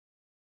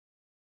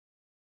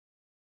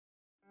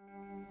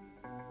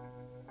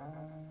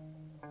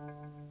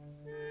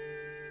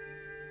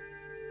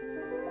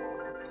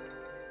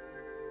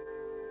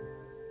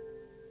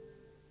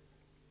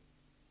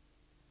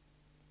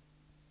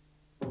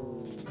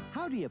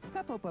How do you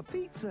pep up a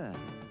pizza?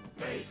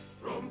 Make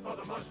room for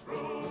the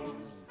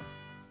mushrooms.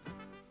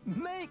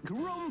 Make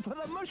room for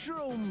the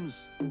mushrooms!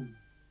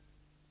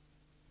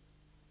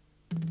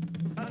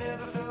 I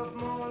never felt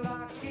more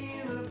like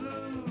skiing the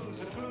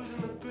blues and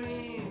cruising the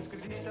greens,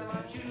 'cause each time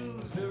I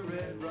choose the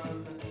red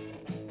run,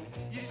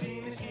 you see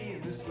me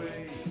skiing this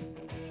way,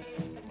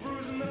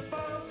 bruising the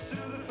bumps to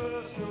the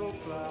first snow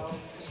plow.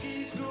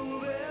 Ski school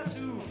there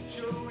to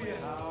show you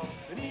how,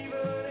 and even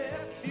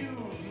if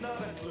you've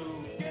not a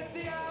clue, get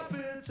the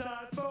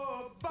appetite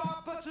for a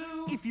bop or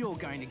two. If you're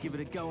going to give it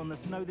a go on the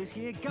snow this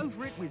year, go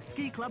for it with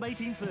Ski Club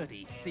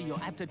 1830. See your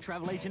APTA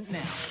travel agent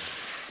now.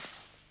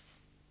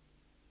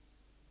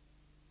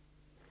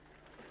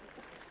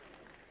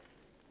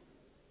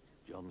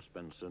 John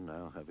Spencer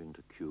now having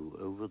to queue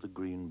over the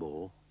green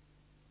ball.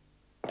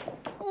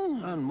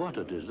 And what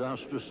a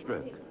disastrous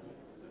stroke.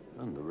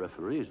 And the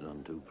referee's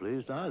none too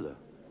pleased either.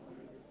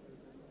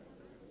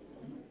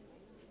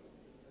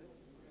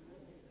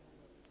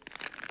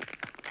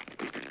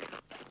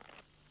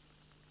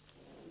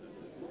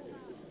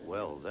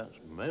 Well, that's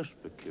most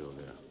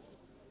peculiar.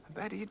 I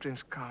bet he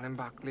drinks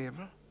Carlenbach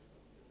label.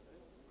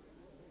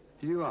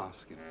 You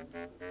ask him.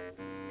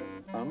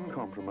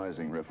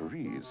 Uncompromising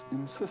referees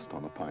insist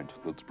on a pint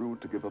that's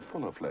brewed to give a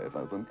fuller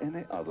flavour than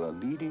any other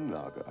leading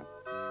lager.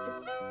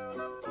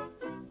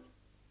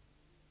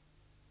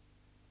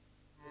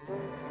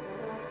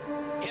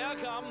 Here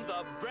come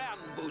the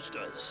brand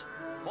boosters.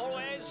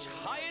 Always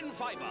high in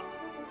fibre.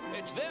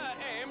 It's their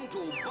aim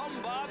to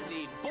bombard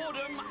the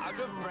boredom out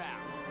of bran,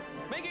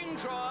 making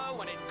sure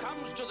when it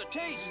comes to the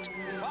taste,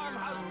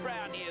 Farmhouse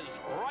Bran is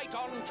right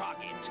on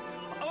target.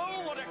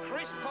 Oh, what a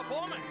crisp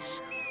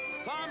performance!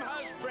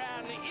 Farmhouse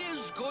Bran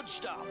is good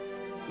stuff.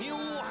 New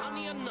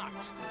honey and nut,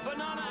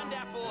 banana and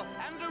apple,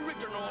 and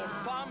original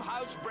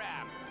Farmhouse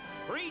Bran.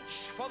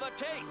 Reach for the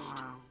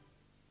taste.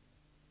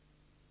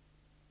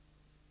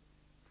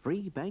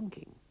 Free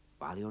banking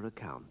while your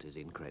account is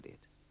in credit.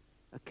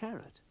 A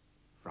carrot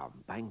from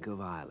Bank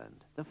of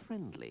Ireland, the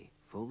friendly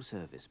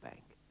full-service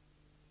bank.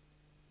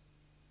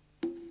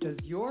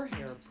 Does your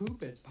hair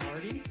poop at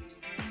parties?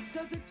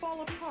 Does it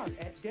fall apart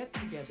at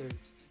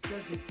get-togethers?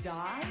 Does it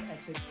die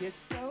at the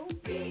disco?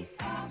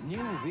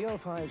 New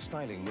VO5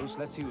 styling mousse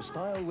lets you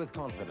style with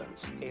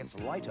confidence. It's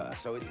lighter,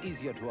 so it's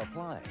easier to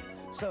apply.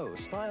 So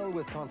style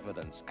with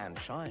confidence and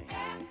shine.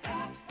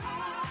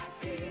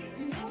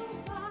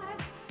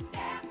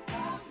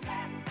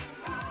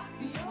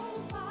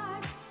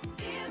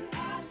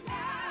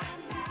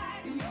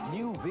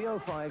 New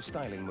VO5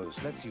 styling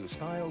mousse lets you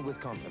style with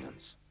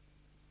confidence.